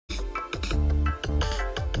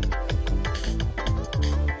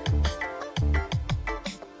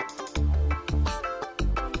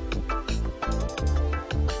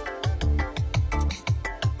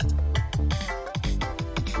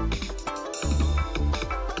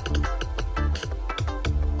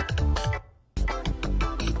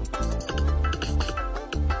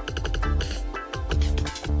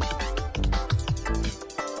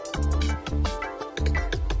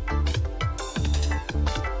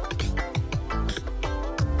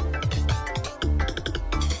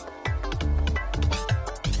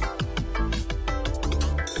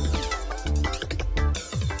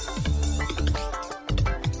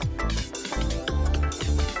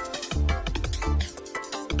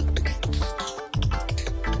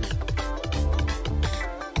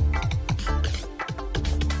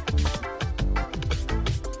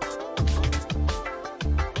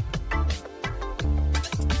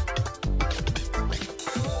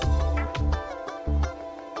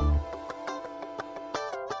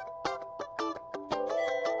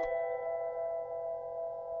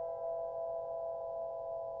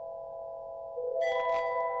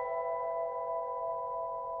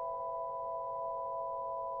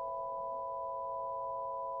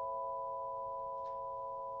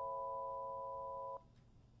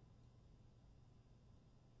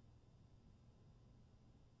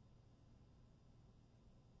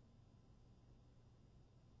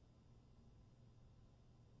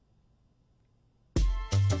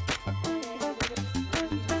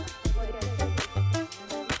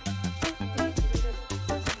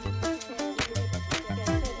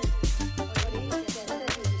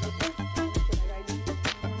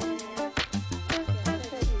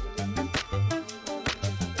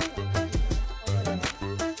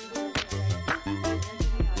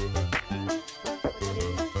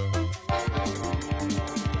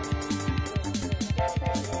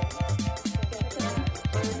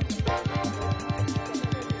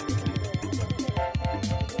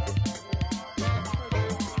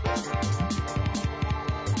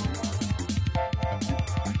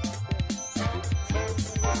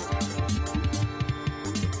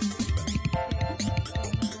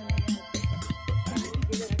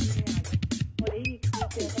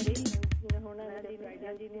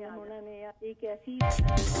कैसी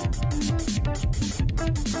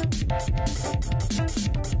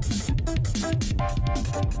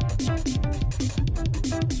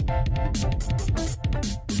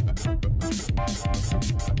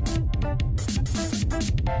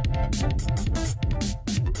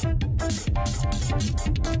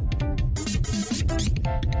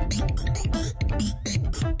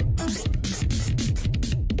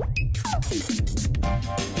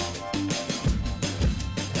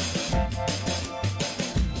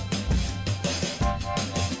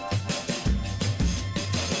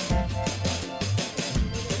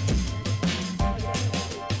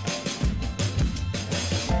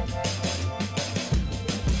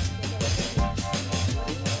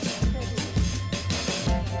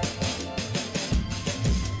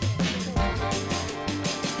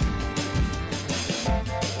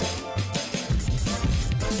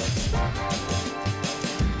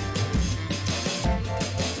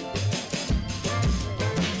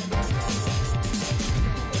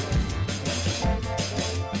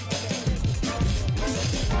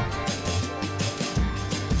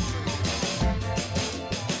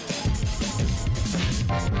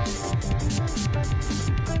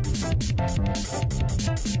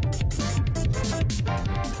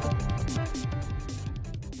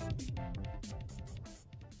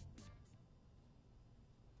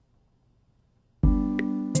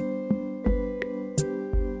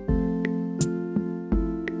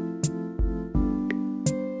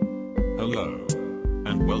Hello,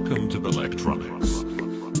 and welcome to Belectronix.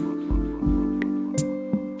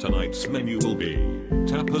 Tonight's menu will be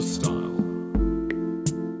tapas style.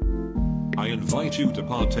 I invite you to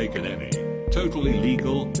partake in any totally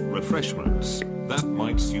legal refreshments that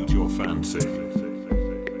might suit your fancy.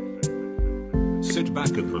 Sit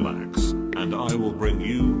back and relax, and I will bring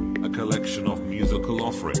you a collection of musical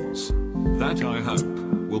offerings that I hope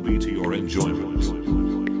will be to your enjoyment.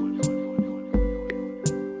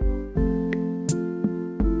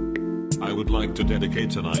 I would like to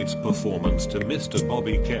dedicate tonight's performance to Mr.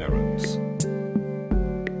 Bobby Cairns.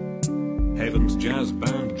 Heaven's jazz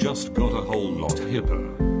band just got a whole lot hipper.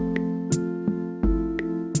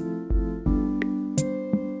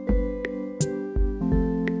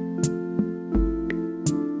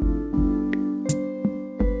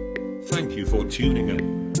 Thank you for tuning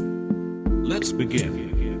in. Let's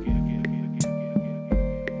begin.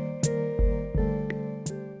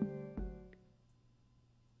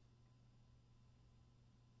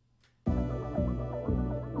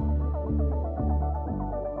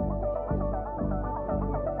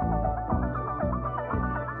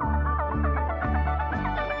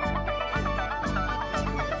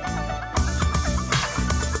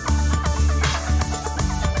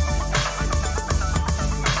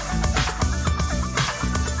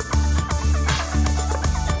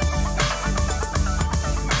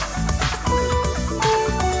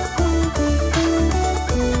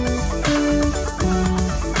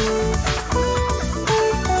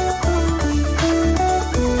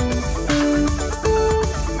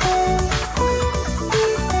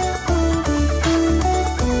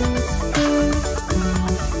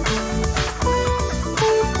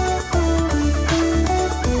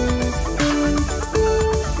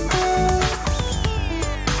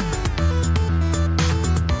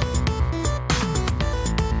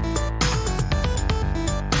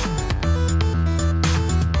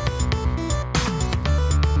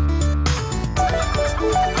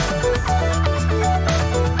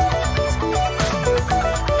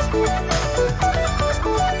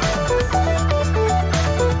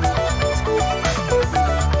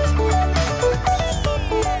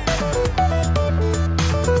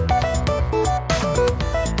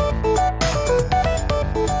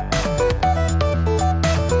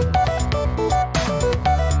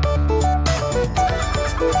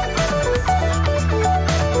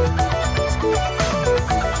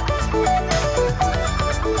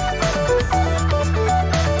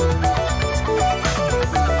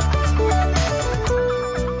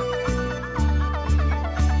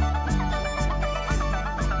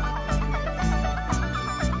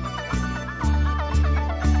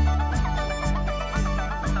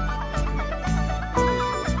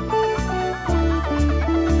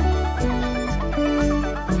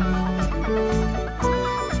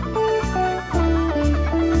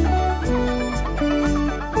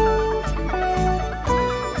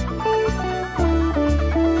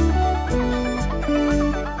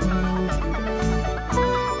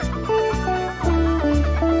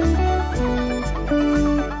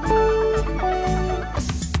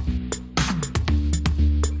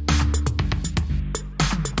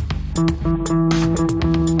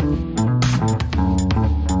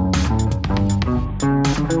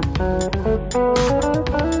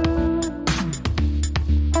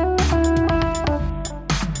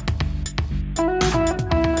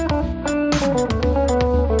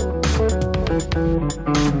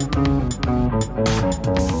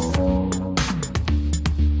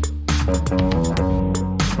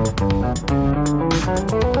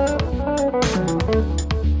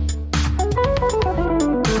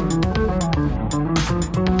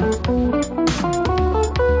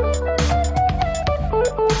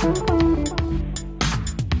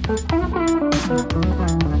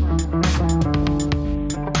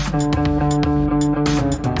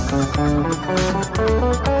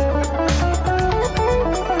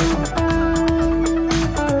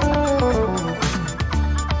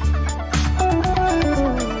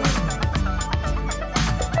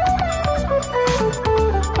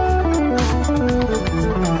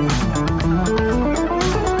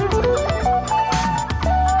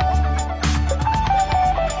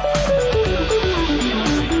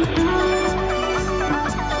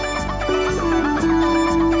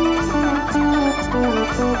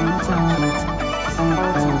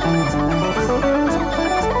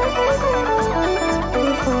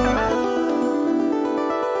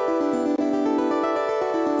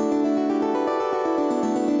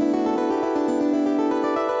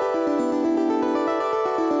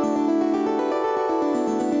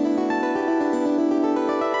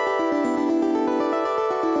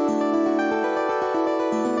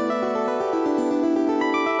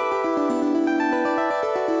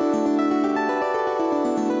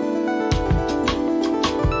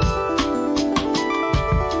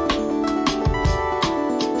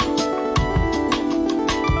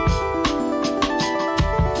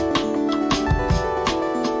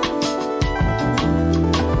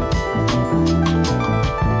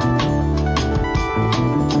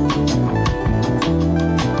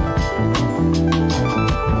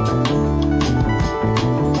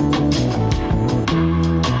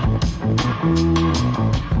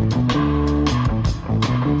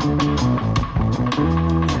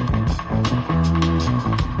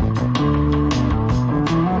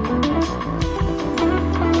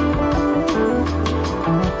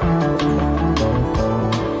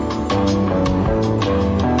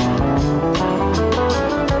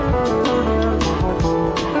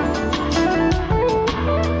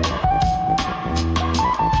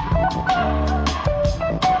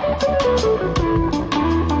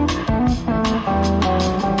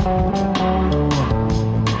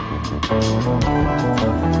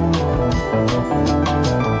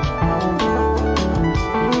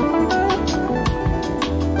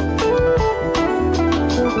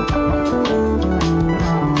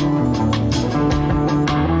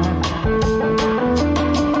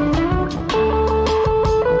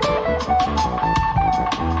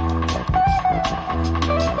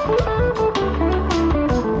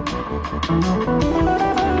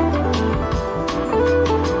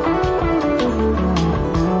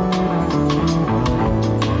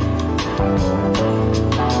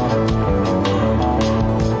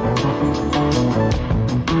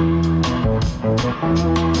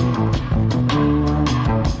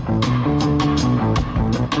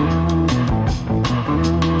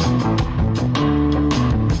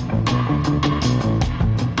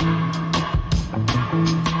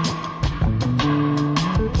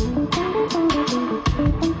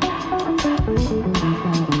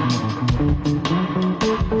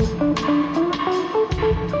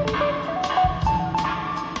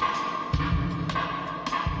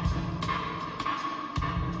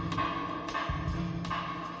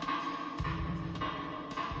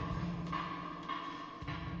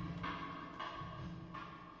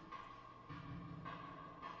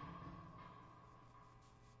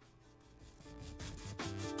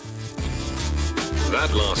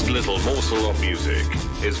 That last little morsel of music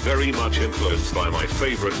is very much influenced by my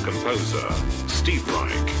favorite composer,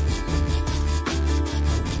 Reich.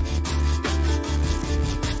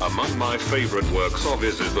 Among my favorite works of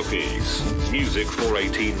his is the piece, Music for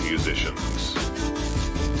 18 Musicians.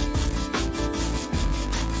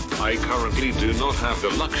 I currently do not have the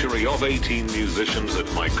luxury of 18 musicians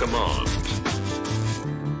at my command.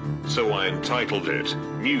 So I entitled it,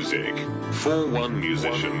 Music for One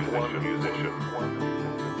Musician.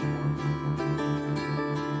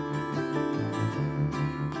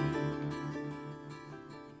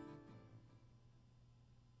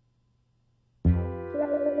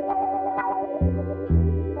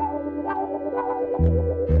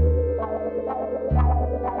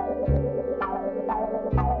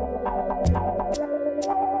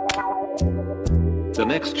 The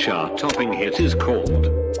next chart-topping hit is called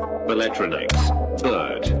Belectronix,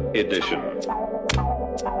 Bird Edition.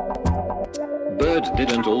 Birds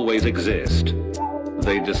didn't always exist.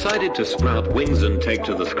 They decided to sprout wings and take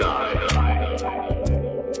to the sky.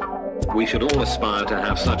 We should all aspire to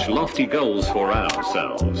have such lofty goals for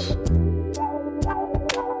ourselves.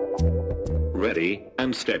 Ready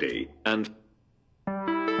and steady and...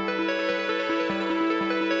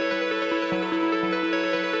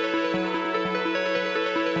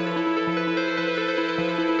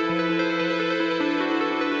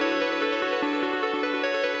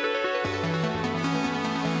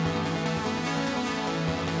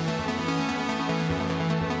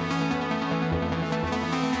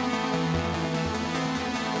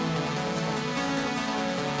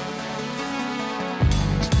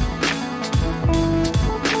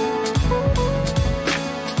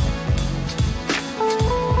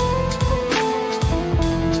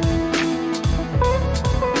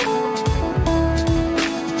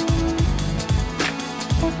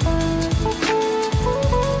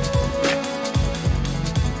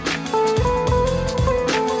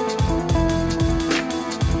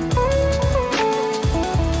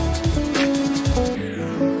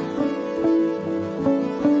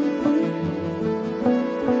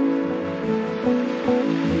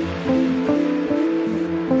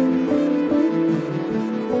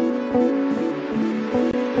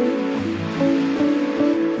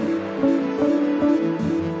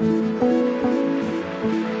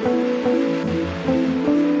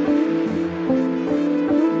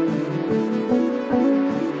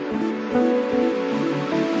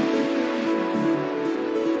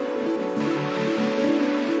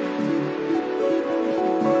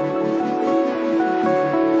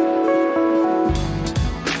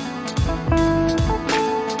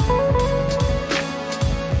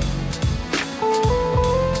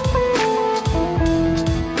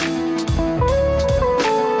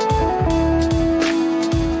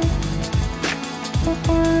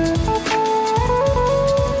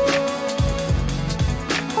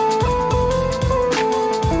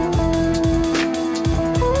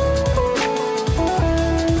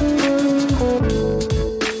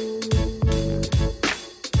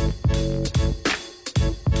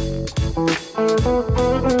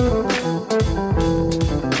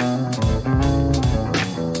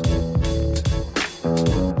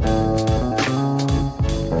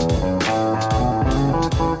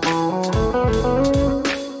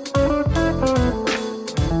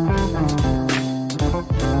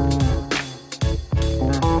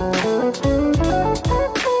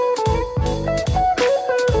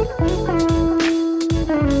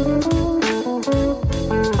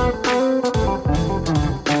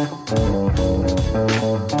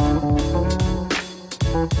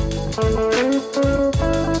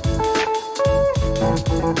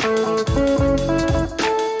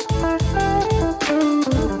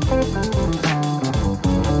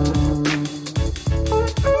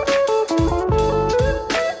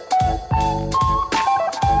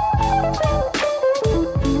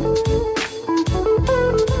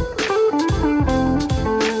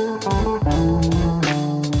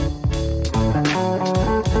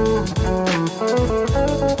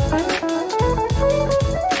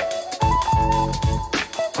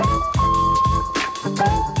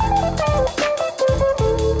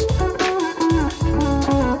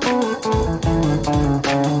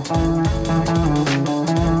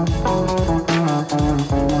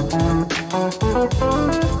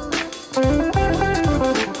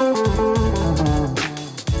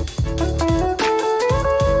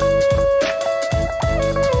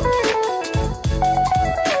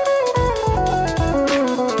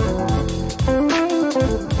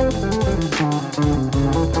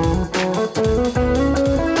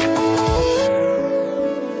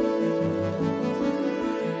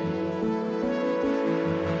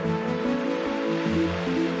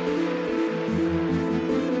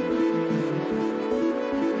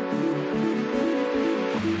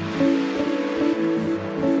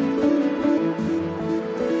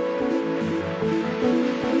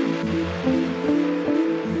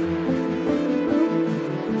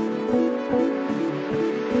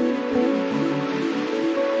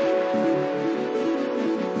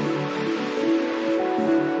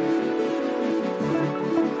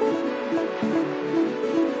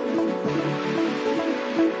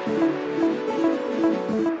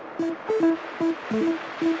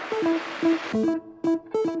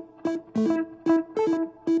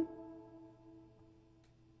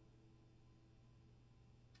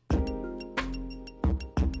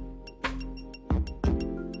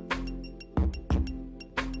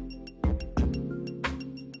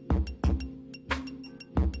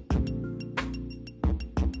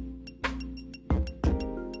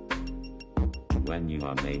 When you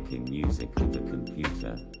are making music with a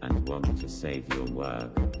computer and want to save your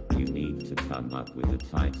work, you need to come up with a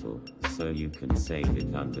title, so you can save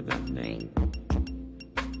it under that name.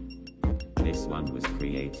 This one was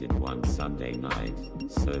created one Sunday night,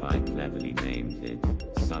 so I cleverly named it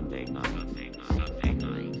Sunday Night.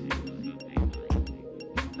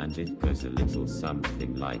 And it goes a little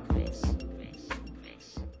something like this.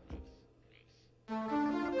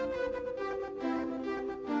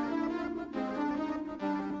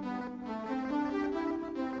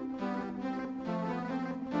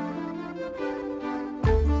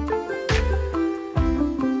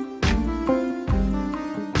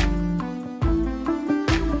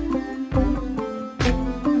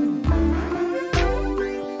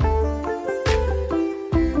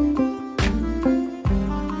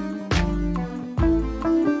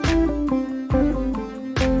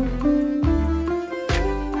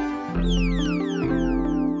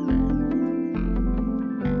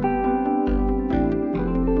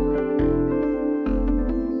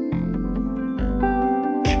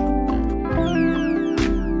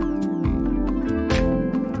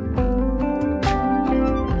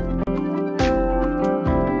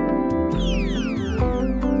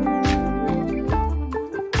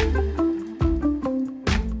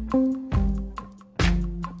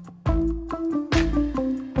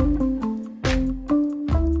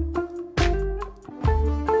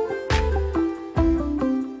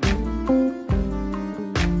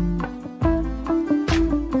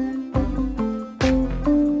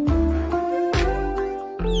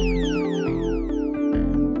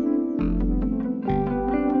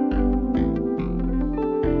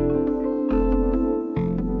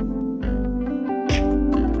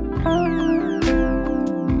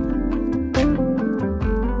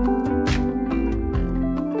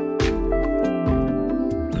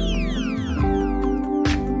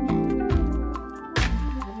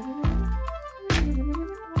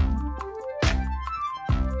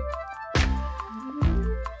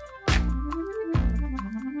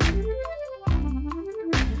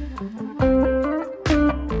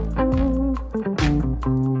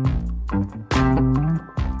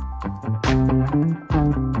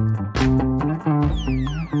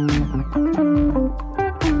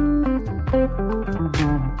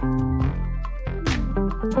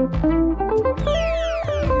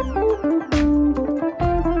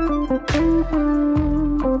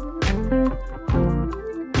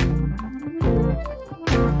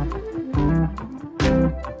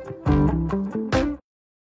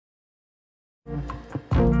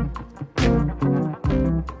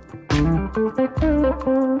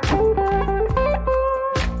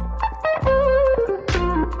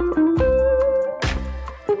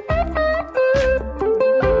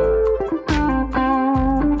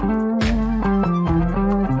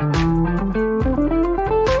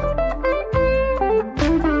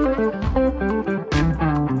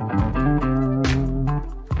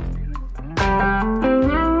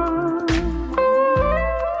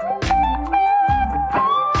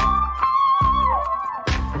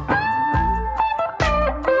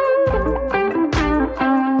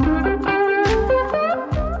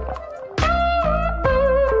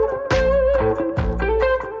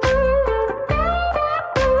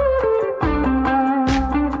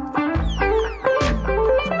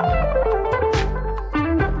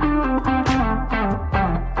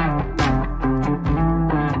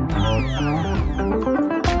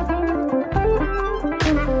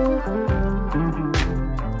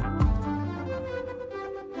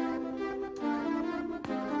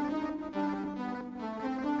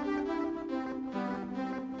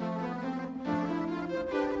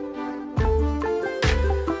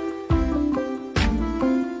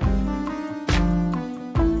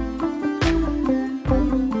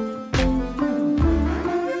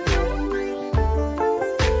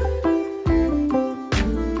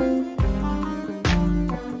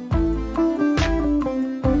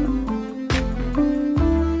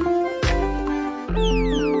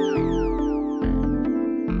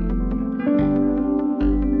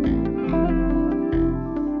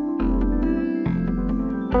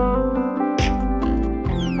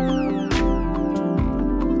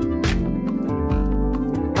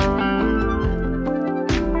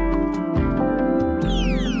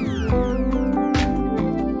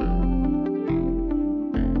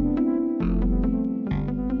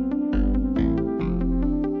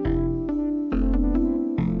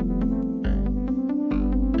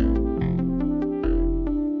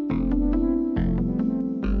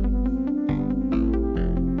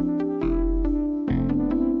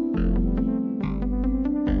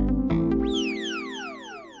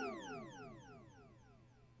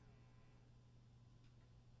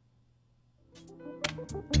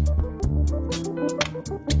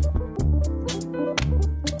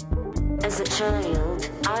 As a child,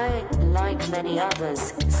 I, like many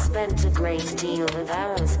others, spent a great deal of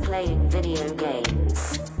hours playing video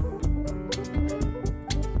games.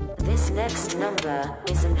 This next number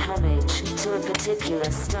is an homage to a particular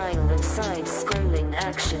style of side-scrolling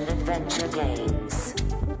action-adventure games.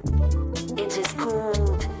 It is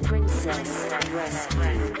called Princess Rescue.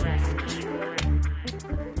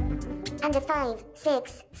 Under 5,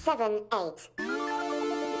 6, 7, 8.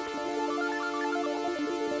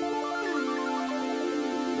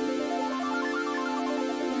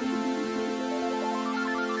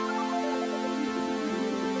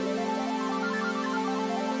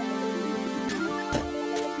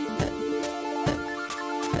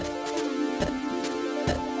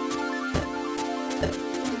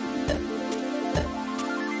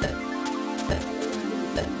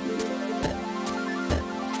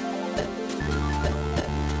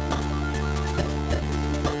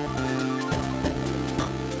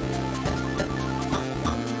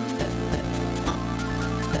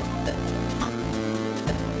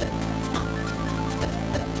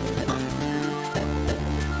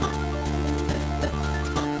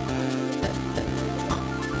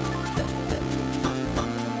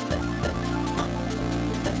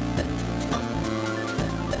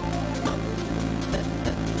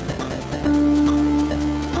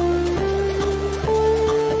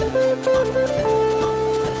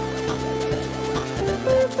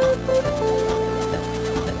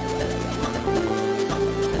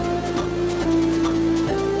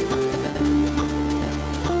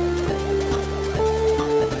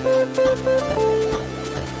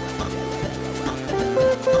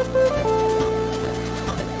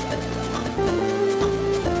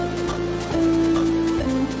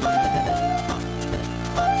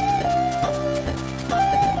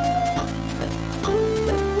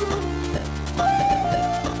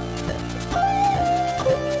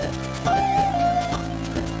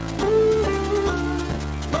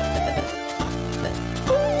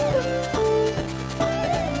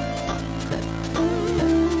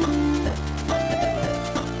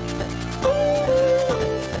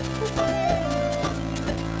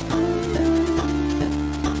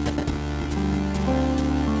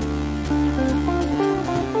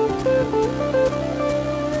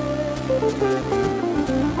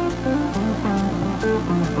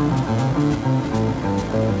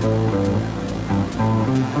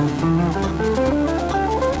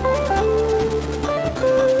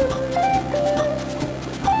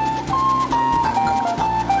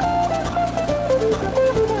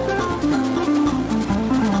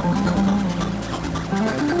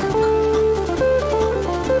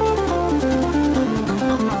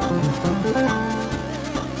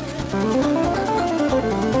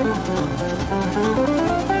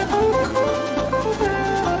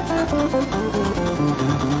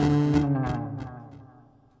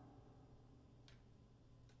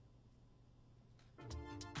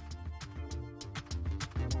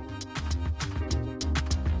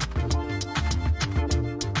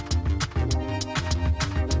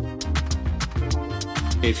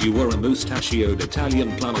 If you were a mustachioed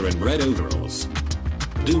Italian plumber in red overalls,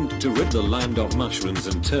 doomed to rid the land of mushrooms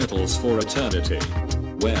and turtles for eternity,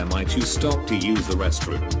 where might you stop to use the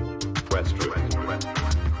restroom?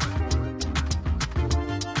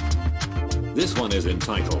 This one is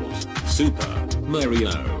entitled Super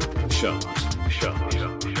Mario Shot.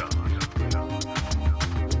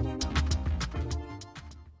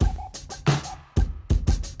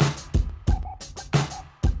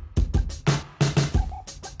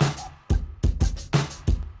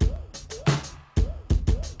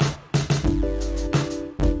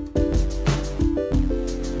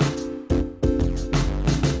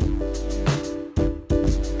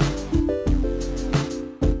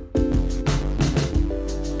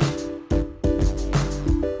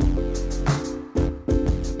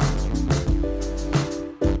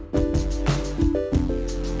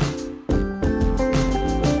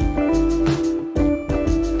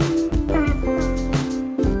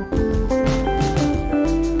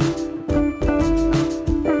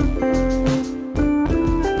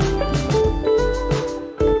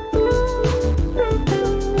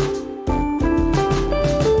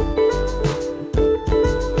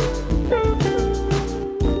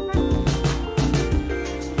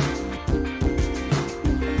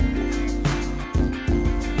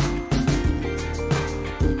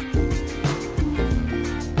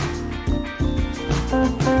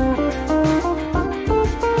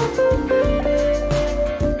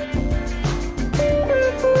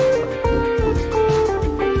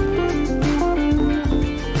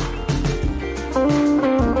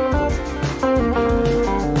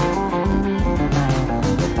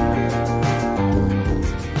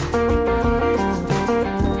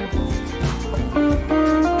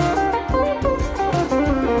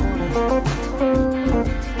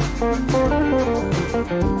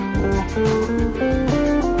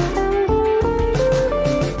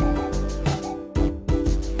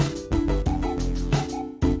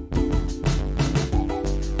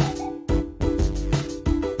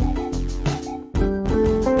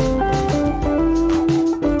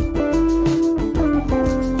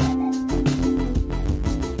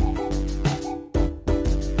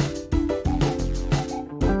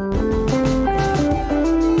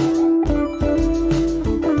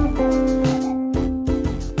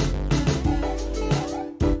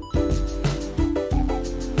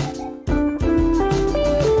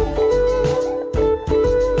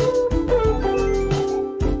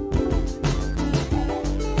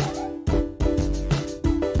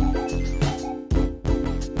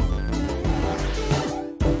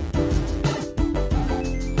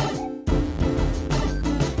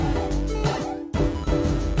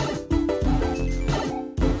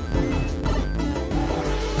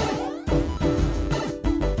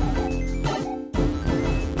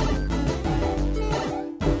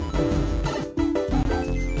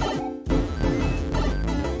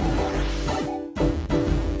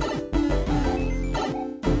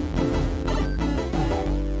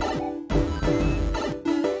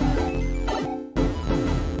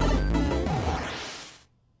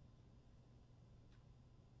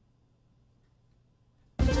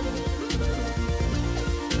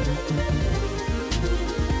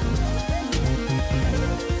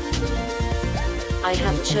 I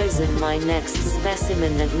have chosen my next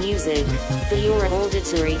specimen of music for your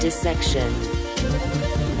auditory dissection.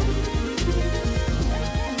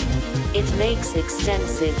 It makes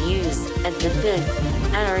extensive use of the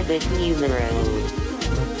 5th Arabic numeral.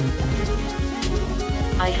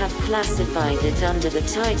 I have classified it under the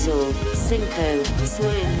title, Cinco,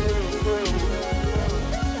 Swing.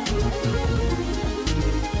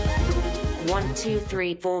 1 2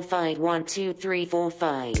 3 4 5 1 2 3 4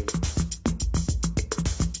 5.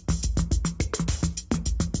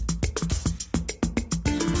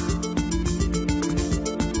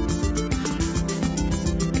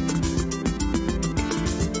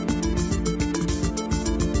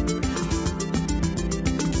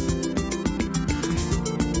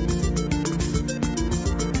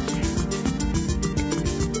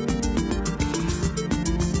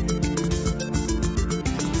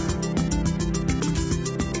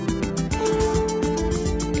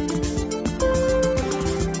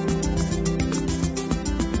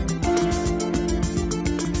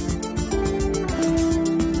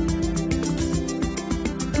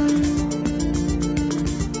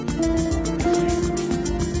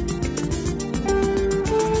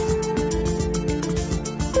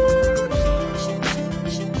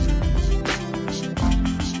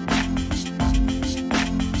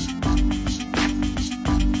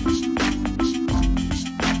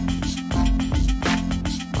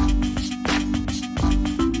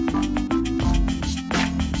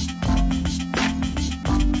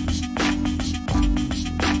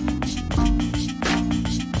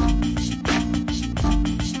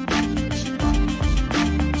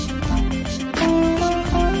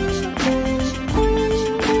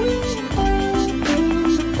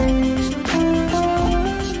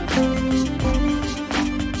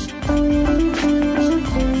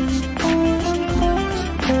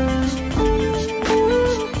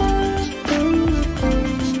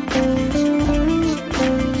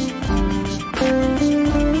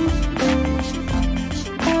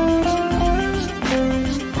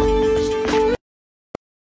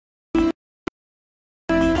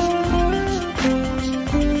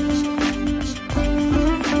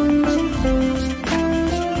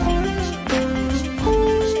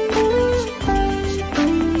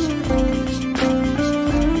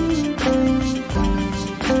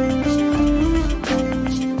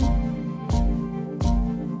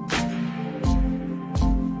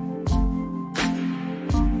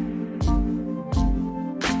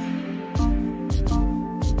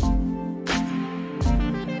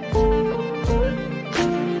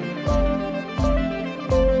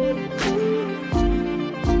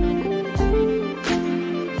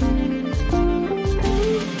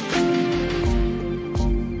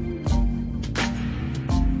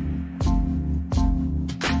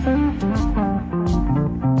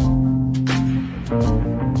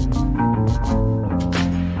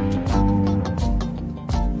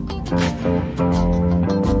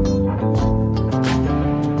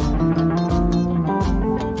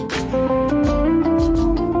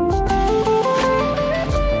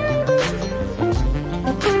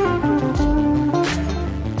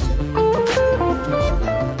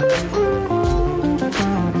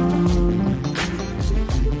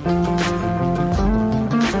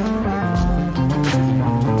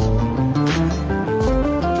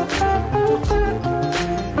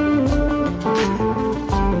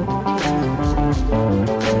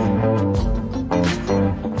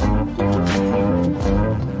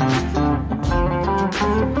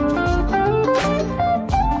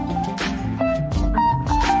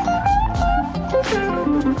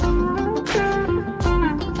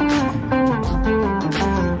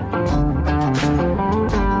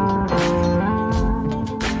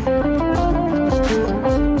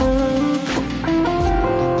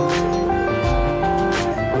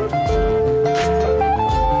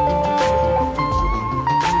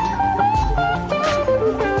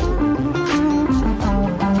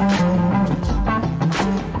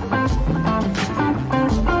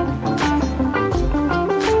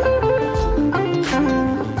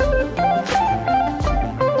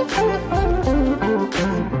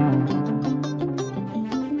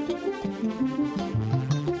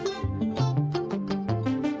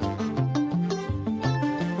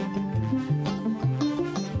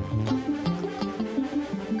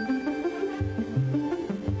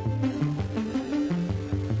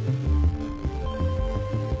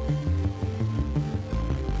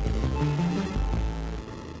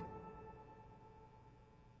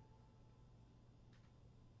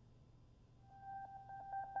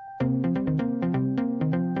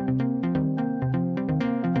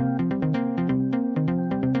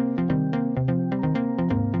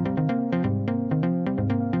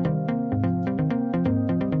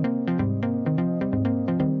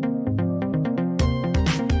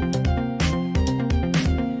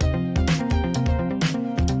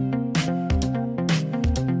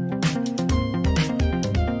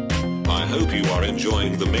 hope you are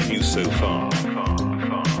enjoying the menu so far.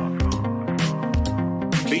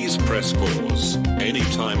 Please press pause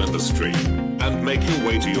anytime in the stream and make your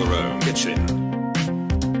way to your own kitchen.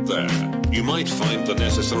 There, you might find the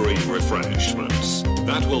necessary refreshments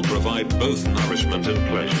that will provide both nourishment and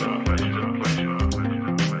pleasure.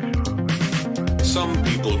 Some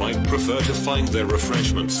people might prefer to find their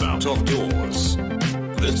refreshments out of doors.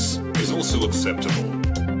 This is also acceptable.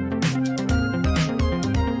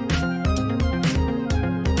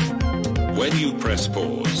 When you press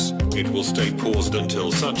pause, it will stay paused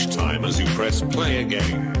until such time as you press play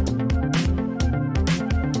again.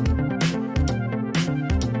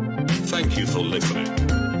 Thank you for listening.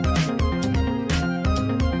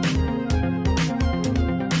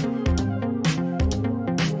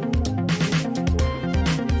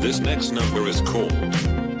 This next number is called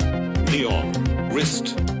Neon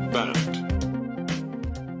Wristband.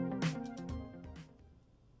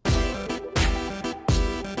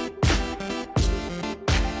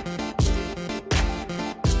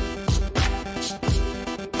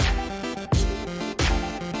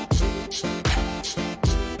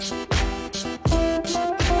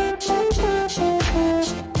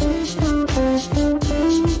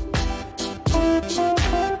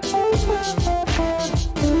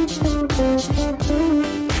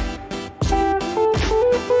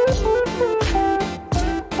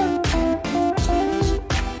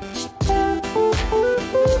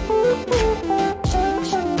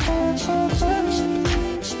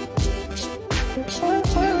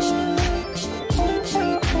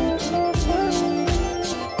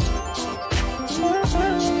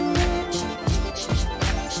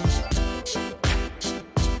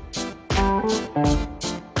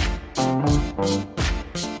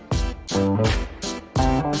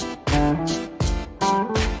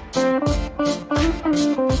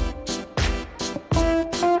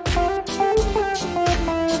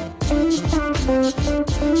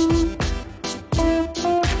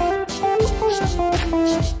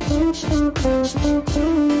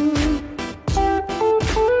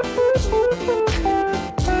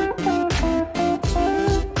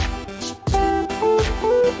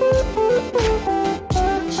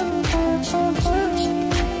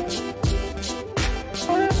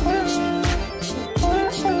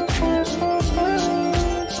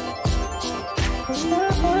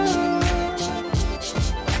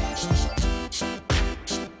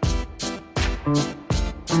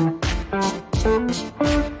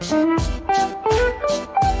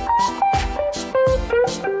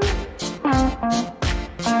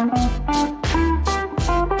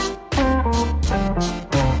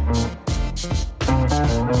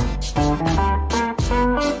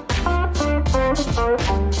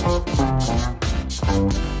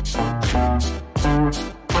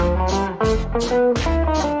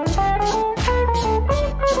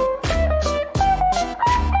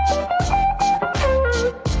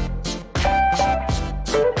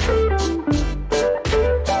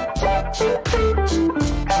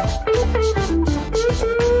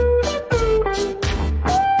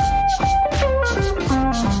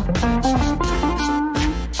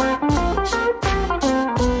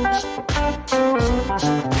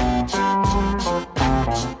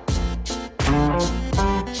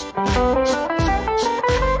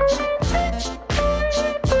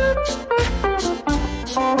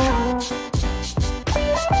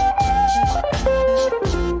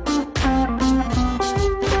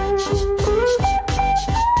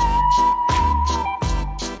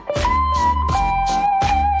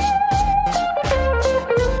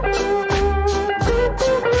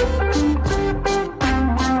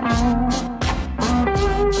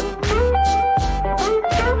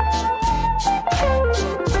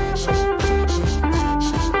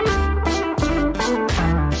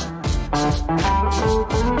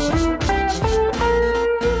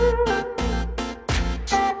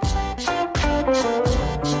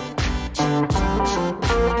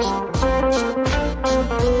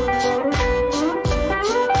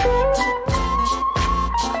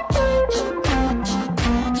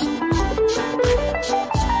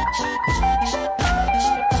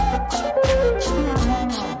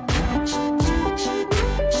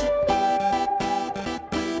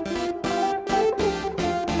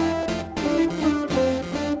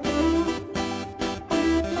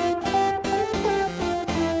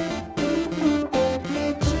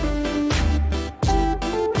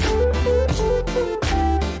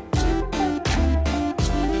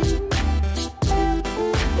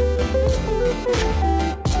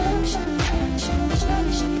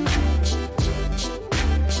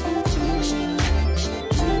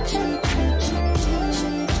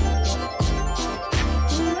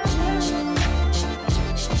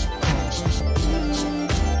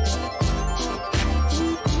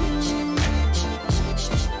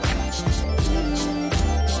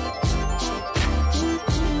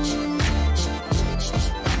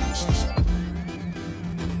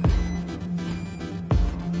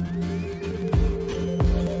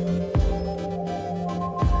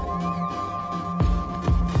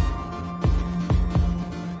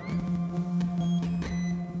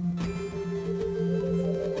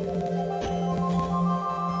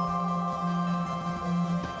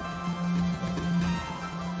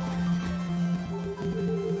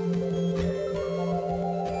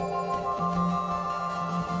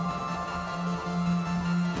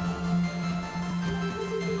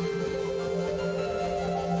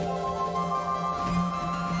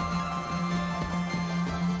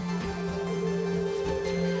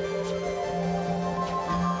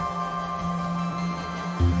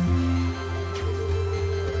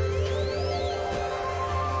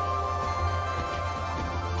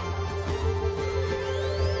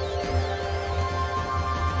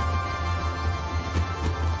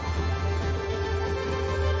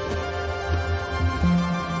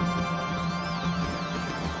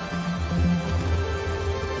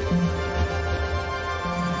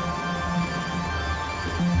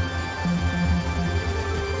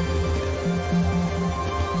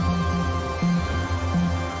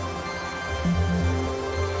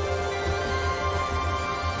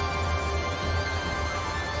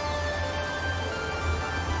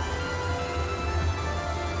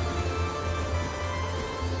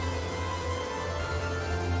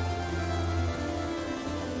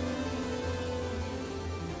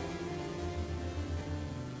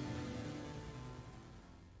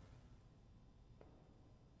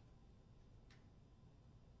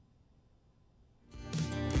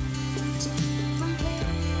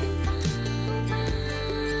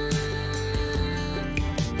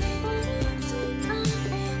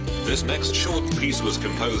 This next short piece was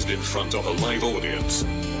composed in front of a live audience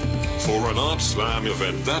for an art slam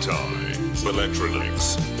event that I,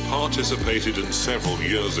 Belectronix, participated in several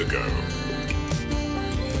years ago.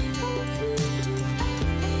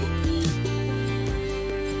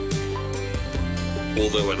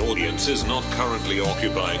 Although an audience is not currently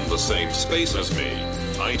occupying the same space as me,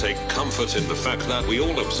 I take comfort in the fact that we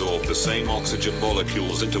all absorb the same oxygen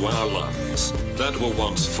molecules into our lungs that were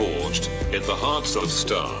once forged in the hearts of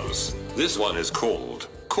stars. This one is called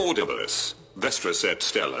Cordibus Vestris et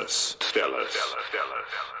Stellus.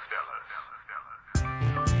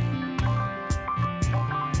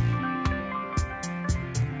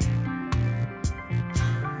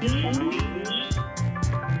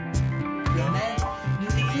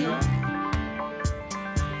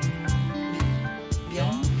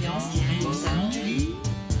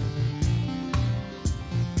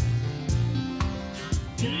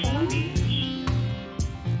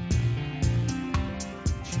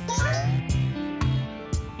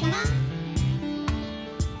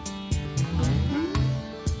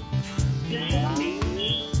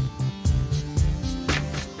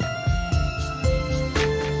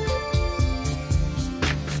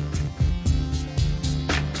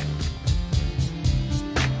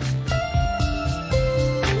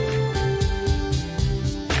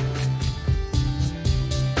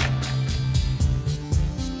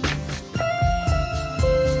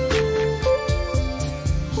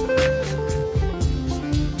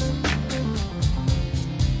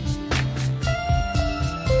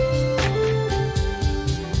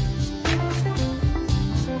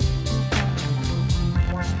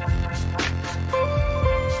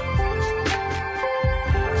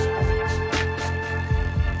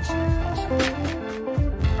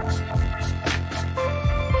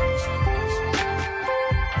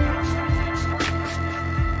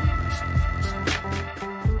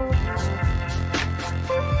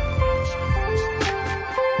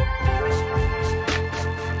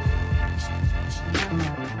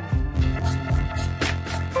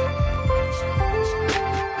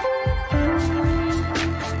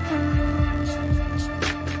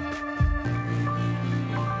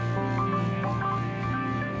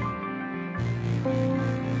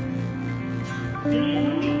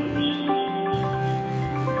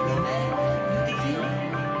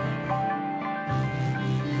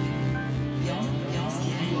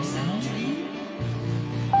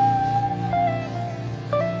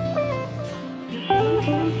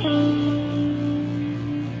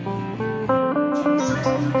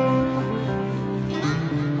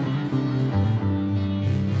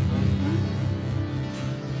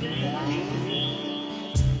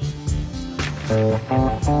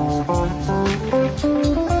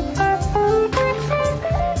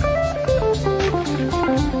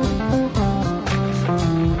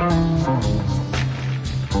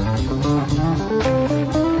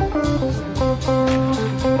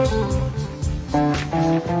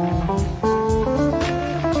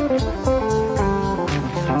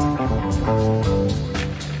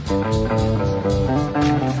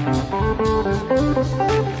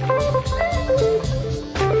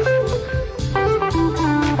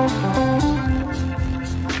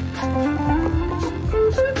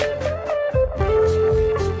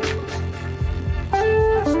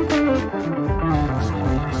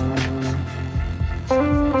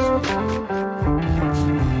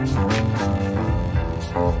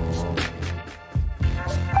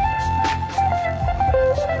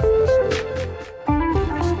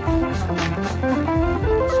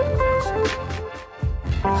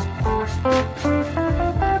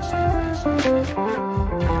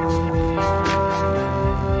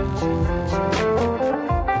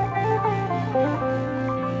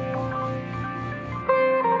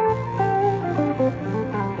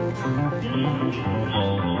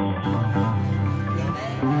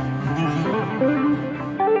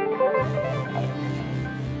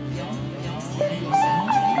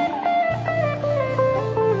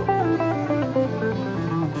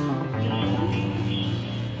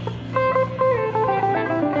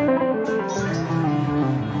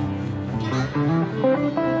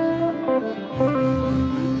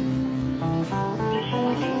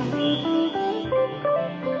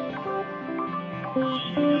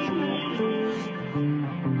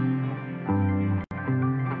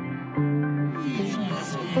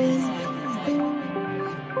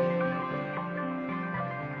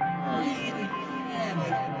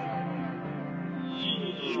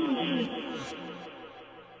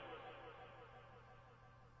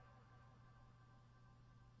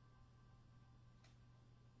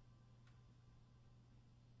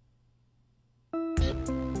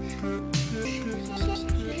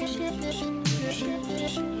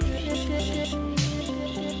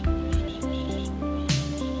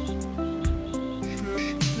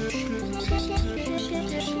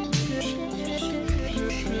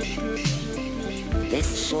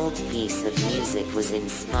 This short piece of music was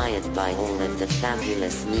inspired by all of the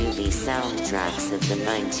fabulous movie soundtracks of the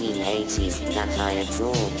 1980s that I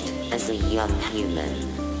absorbed as a young human.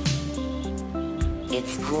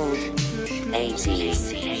 It's called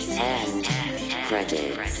 80s End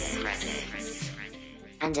Credits.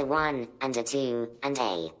 And a 1, and a 2, and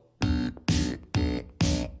a.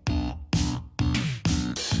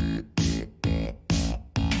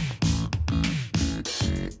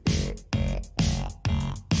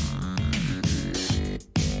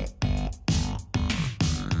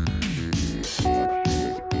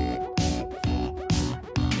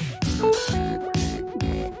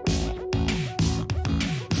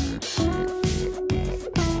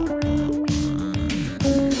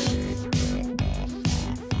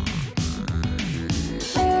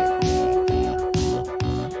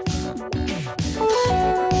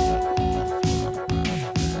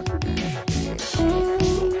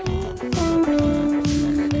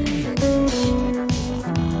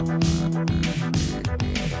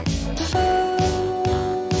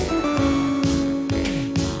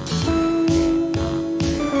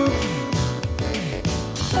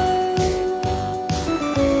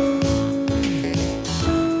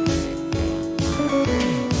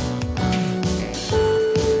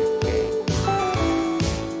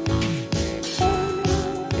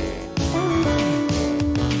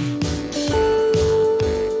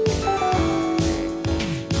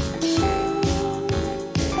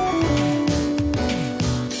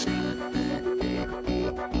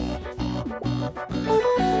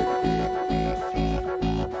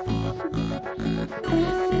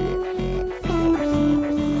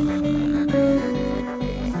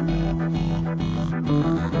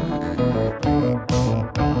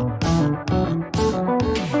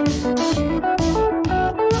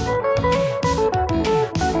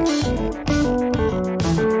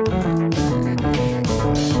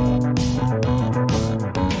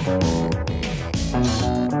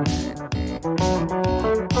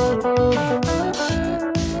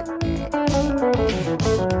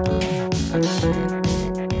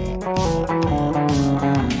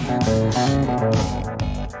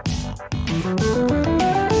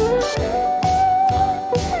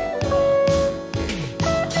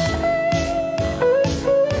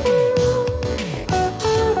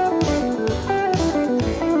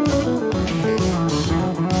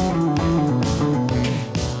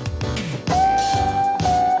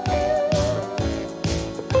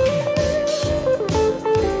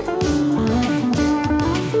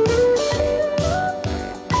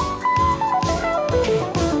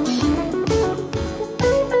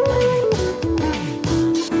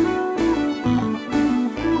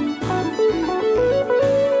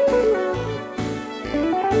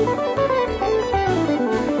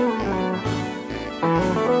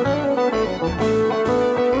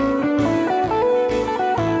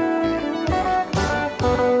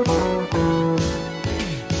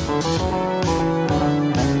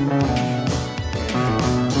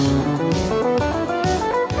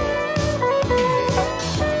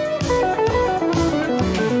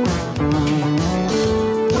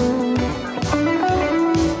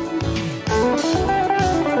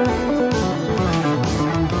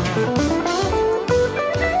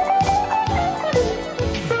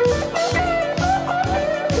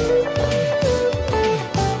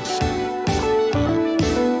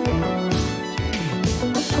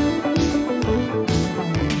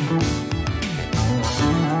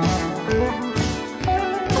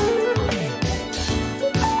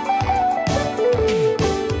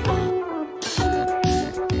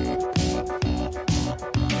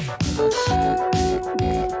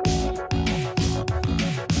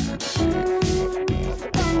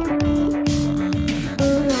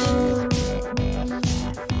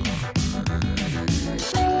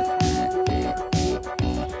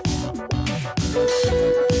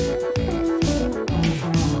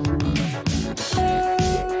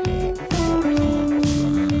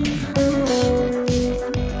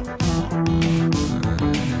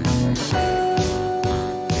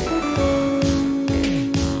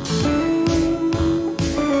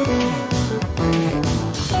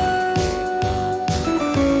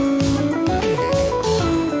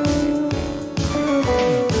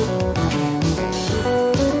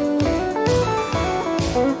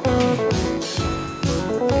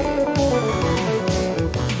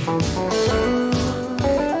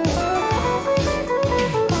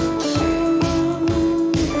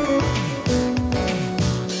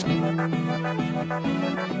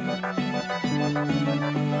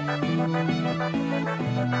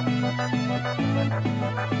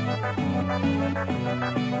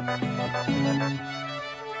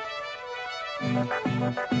 The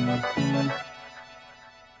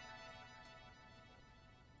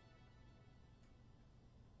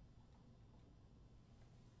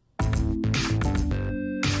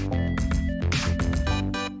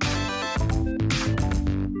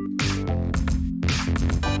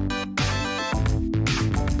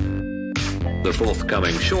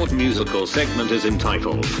forthcoming short musical segment is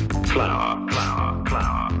entitled Flower, Flower,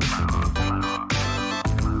 Flower, Flower, Flower.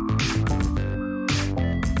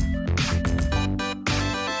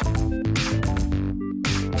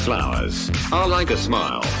 Flowers are like a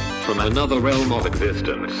smile from another realm of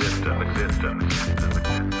existence.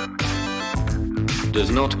 Does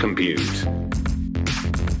not compute.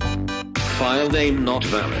 File name not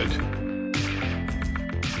valid.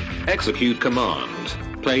 Execute command.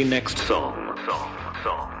 Play next song.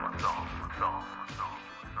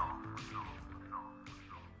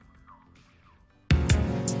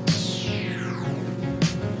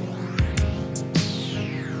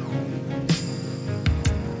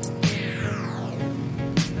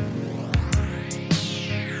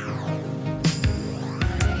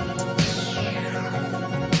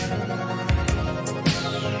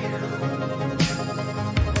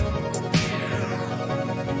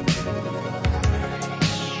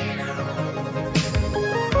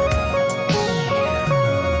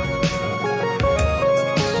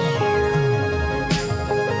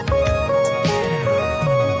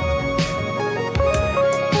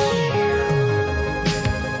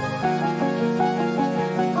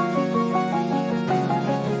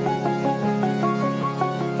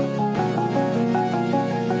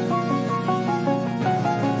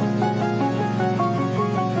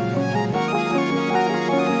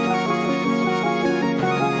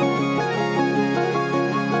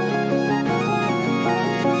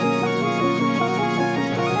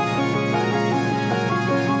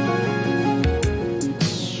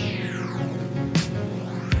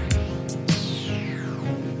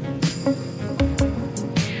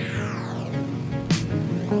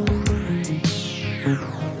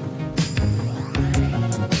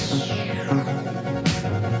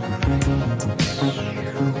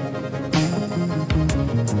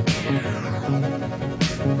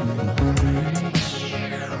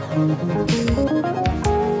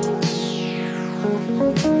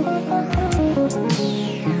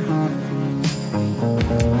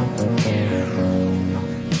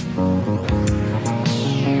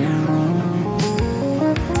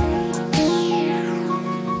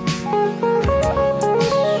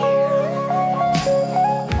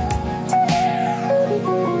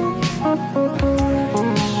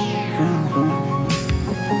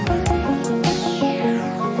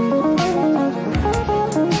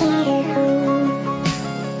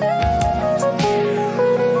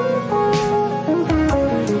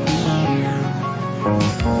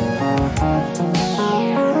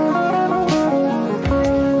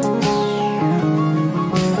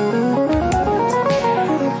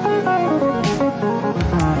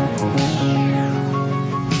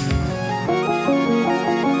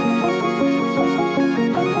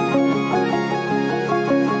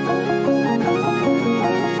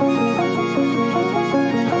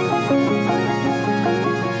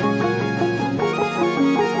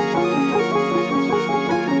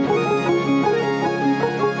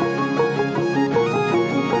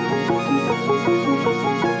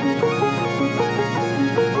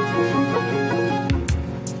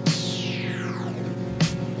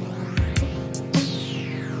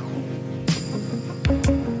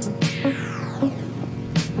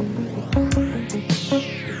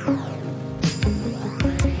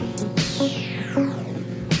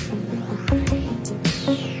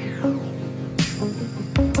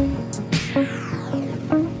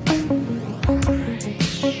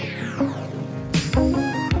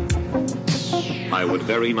 I would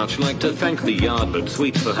very much like to thank the Yardbird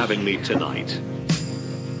Suite for having me tonight.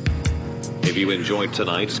 If you enjoyed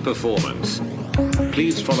tonight's performance,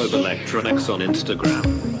 please follow Belectronix on Instagram.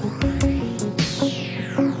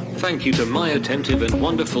 Thank you to my attentive and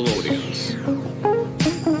wonderful audience.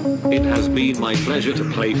 It has been my pleasure to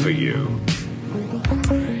play for you.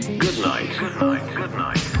 Good night. Good night. Good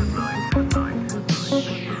night. Good night. Good night.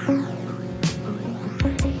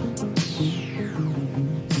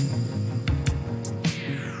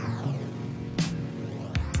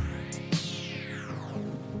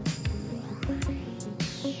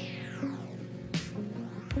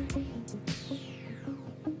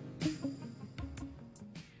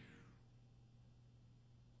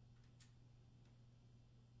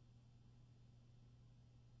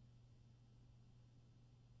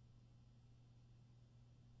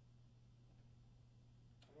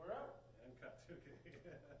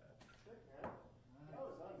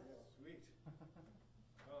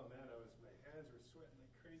 sweating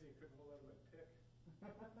like crazy. I couldn't hold out my pick.